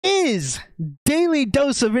is Daily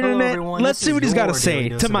Dose of Internet. Everyone, Let's see what he's got to say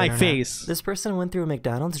to my internet. face. This person went through a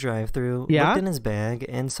McDonald's drive-thru, Yeah? looked in his bag,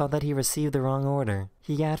 and saw that he received the wrong order.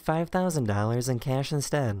 He got $5,000 in cash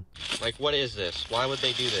instead. Like, what is this? Why would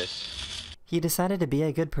they do this? He decided to be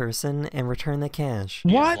a good person and return the cash.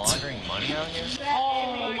 What? Laundering money out here?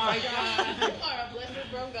 Oh my God. You are a blessed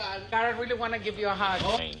from God. God, I really want to give you a hug.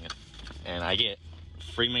 And I get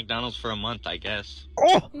free McDonald's for a month, I guess.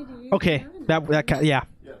 Oh, okay. Yeah.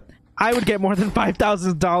 I would get more than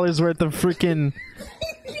 $5,000 worth of freaking.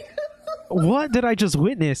 What did I just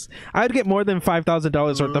witness? I would get more than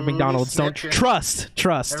 $5,000 worth of McDonald's. Don't trust.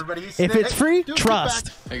 If it's free,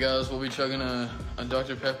 trust. Hey guys, we'll be chugging a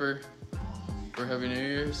Dr. Pepper for Happy New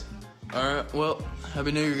Year's. Alright, well,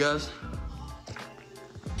 Happy New Year, guys.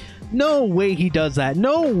 No way he does that.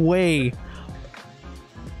 No way.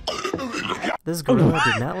 This gorilla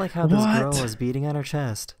did not like how this girl was beating on her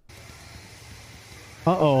chest.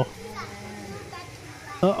 Uh-oh.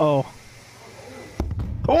 Uh-oh.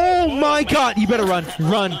 Oh my God! You better run.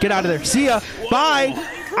 Run. Get out of there. See ya. Bye.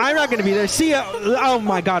 I'm not going to be there. See ya. Oh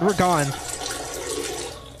my God. We're gone.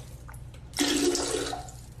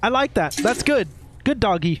 I like that. That's good. Good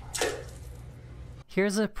doggy.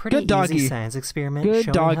 Here's a pretty easy science experiment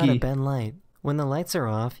showing how to bend light. When the lights are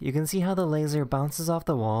off, you can see how the laser bounces off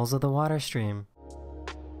the walls of the water stream.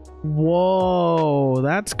 Whoa,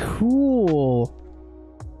 that's cool.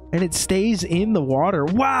 And it stays in the water.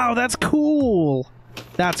 Wow, that's cool.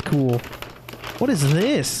 That's cool. What is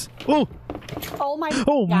this? Oh! Oh my God.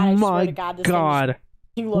 Oh I my swear to God. God.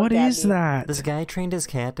 What is that? This guy trained his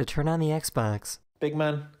cat to turn on the Xbox. Big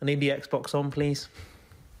man, I need the Xbox on, please.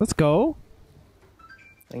 Let's go.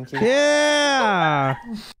 Thank you. Yeah!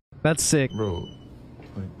 That's sick. Bro,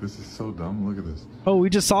 like, this is so dumb. Look at this. Oh, we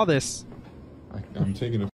just saw this. I'm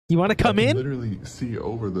taking a... You want to come in? Literally see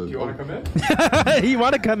over the... You want to come in? You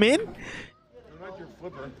want to come in?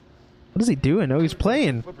 What is he doing? Oh, he's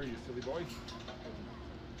playing.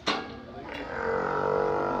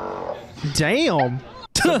 Damn.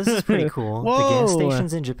 So this is pretty cool. Whoa. The gas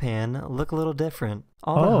stations in Japan look a little different.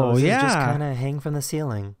 All the hoses just kind of hang from the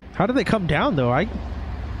ceiling. How do they come down though? I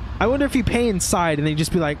wonder if you pay inside and they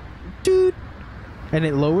just be like, dude, and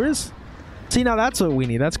it lowers. See, now that's what we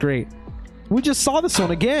need. That's great. We just saw this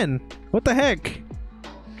one again. What the heck?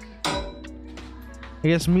 I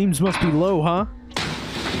guess memes must be low, huh?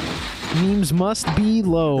 Memes must be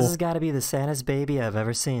low. This has got to be the saddest baby I've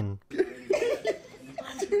ever seen. Dude,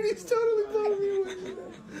 he's totally blowing me away.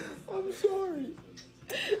 I'm sorry.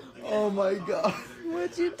 Oh my God.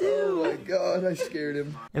 What'd you do? Oh my God, I scared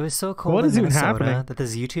him. It was so cold in Minnesota that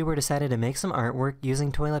this YouTuber decided to make some artwork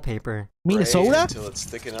using toilet paper. Minnesota? Until it's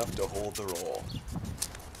thick enough to hold the roll.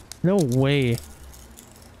 No way.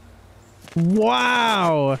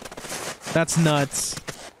 Wow. That's nuts.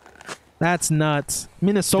 That's nuts.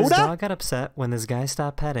 Minnesota? This dog got upset when this guy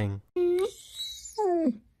stopped petting.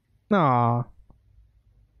 Aw.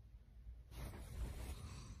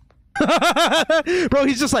 Bro,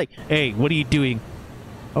 he's just like, hey, what are you doing?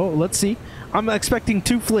 Oh, let's see. I'm expecting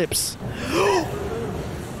 2 flips.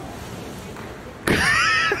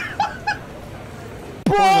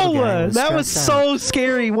 Bro, that was so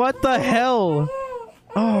scary. What the hell?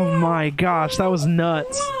 Oh my gosh, that was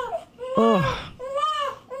nuts. Oh,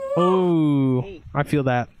 I feel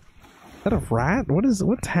that. Is that a rat?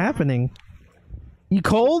 What's happening? You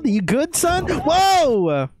cold? You good, son?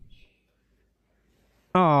 Whoa!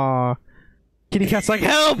 Aw. Kitty cat's like,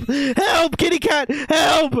 help! Help! Kitty cat!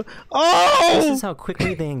 Help! Oh! This is how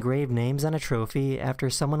quickly they engrave names on a trophy after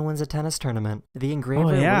someone wins a tennis tournament. The engraver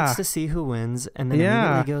waits to see who wins and then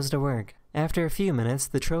immediately goes to work. After a few minutes,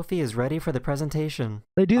 the trophy is ready for the presentation.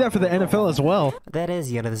 They do that for the NFL as well. That is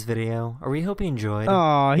the end of this video. We hope you enjoyed.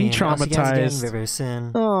 Oh, he traumatized. I'll see you guys again very, very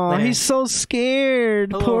soon. Oh, he's so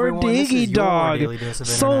scared. Hello, poor everyone. Diggy dog.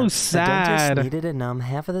 So sad. The dentist needed to numb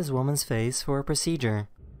half of this woman's face for a procedure.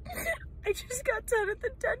 I just got done at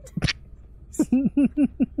the dentist.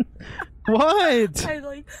 What? I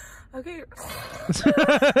like, okay.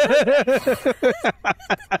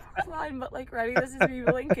 Fine, but like, ready? This is me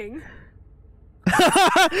blinking.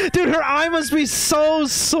 Dude, her eye must be so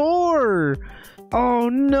sore. Oh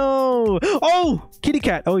no. Oh, kitty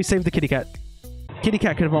cat. Oh, he saved the kitty cat. Kitty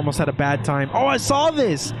cat could have almost had a bad time. Oh, I saw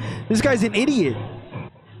this. This guy's an idiot.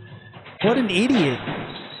 What an idiot.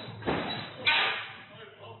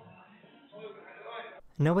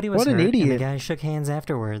 Nobody was hurt, and the guys shook hands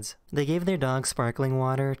afterwards. They gave their dog sparkling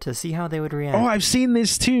water to see how they would react. Oh, I've seen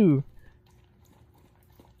this too.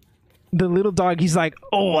 The little dog, he's like,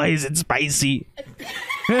 oh, why is it spicy?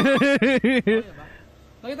 Nakita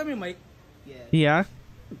mo yung mic? Yeah.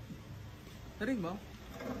 Narinig mo?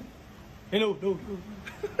 Hello, no, no.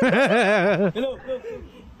 Hello, no.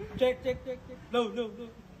 Check. No.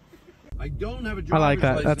 I don't have a driver's I like that.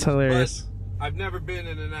 license, That's hilarious. but I've never been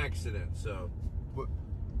in an accident, so.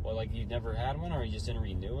 Well, like you never had one, or you just didn't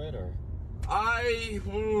renew it, or?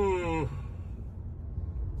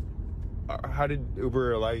 How did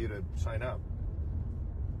Uber allow you to sign up?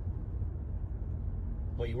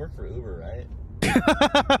 Well, you work for Uber, right?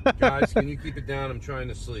 Guys, can you keep it down? I'm trying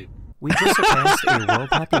to sleep. We just surpassed a world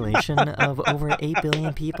population of over 8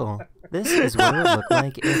 billion people. This is what it would look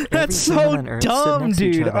like if That's every human so on Earth stood dumb, next to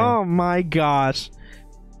each dude. other. Oh my gosh.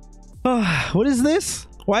 What is this?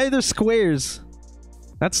 Why are there squares?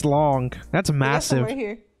 That's long. That's massive. Right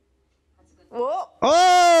here. Whoa.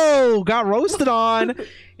 Oh, got roasted on.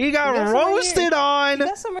 He got roasted on. You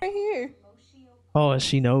got some right here. Oh,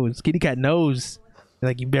 she knows. Kitty cat knows.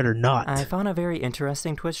 Like, you better not. I found a very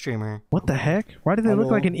interesting Twitch streamer. What the heck? Why do they look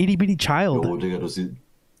like an itty bitty child? Jo, Digga,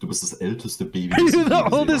 du bist das älteste Baby. You're the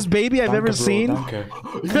oldest baby I've ever seen.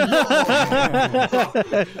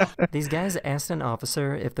 These guys asked an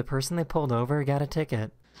officer if the person they pulled over got a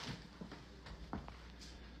ticket.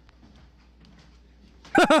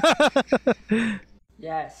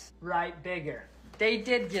 Yes, right, bigger. They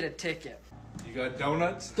did get a ticket. You got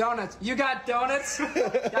donuts? Donuts. You got donuts?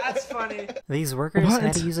 That's funny. These workers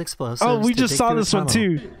had to use explosives. Oh, we to just dig saw through a this one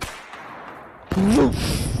tunnel. too.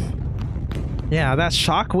 Yeah, that's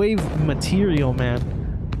shockwave material,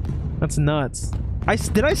 man. That's nuts.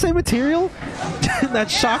 Did I say material?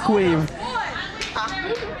 That's shockwave.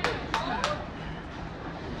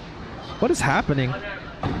 What is happening?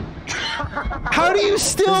 How do you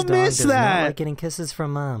still miss This dog does not that? like getting kisses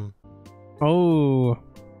from mom. Oh.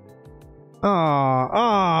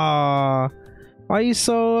 Aw. Why are you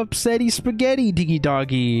so upsetty spaghetti, diggy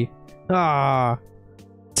doggy? Ah.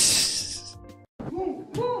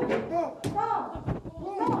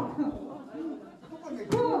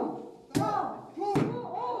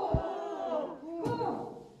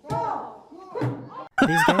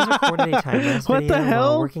 These guys recorded a time-lapse What video the hell?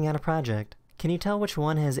 while working on a project. Can you tell which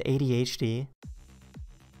one has ADHD?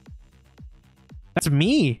 That's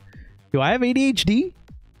me. Do I have ADHD?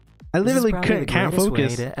 I literally can't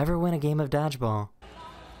focus. Way to ever win a game of dodgeball.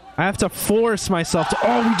 I have to force myself to.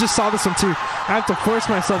 Oh, we just saw this one too. I have to force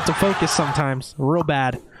myself to focus sometimes. Real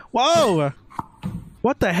bad. Whoa!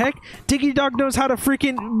 What the heck? Diggy Dog knows how to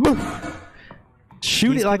freaking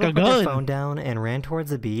shoot These it like a people put their gun. phone down and ran towards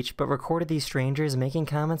the beach, but recorded these strangers making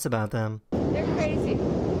comments about them. They're crazy.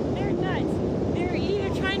 They're nuts. They're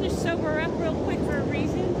either trying to sober up real quick for a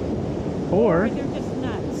reason, Or they're just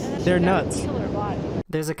nuts. they're nuts.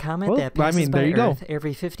 There's a comment Well, that passes there by you go. Earth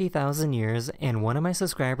every 50,000 years, and one of my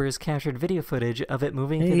subscribers captured video footage of it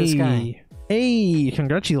moving through the sky. Hey,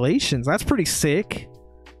 congratulations. That's pretty sick.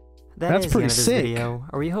 That's pretty the end of this sick. video.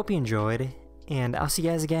 We hope you enjoyed, and I'll see you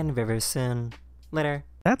guys again very, very soon. Later.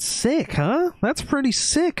 That's sick, huh? That's pretty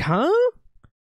sick, huh?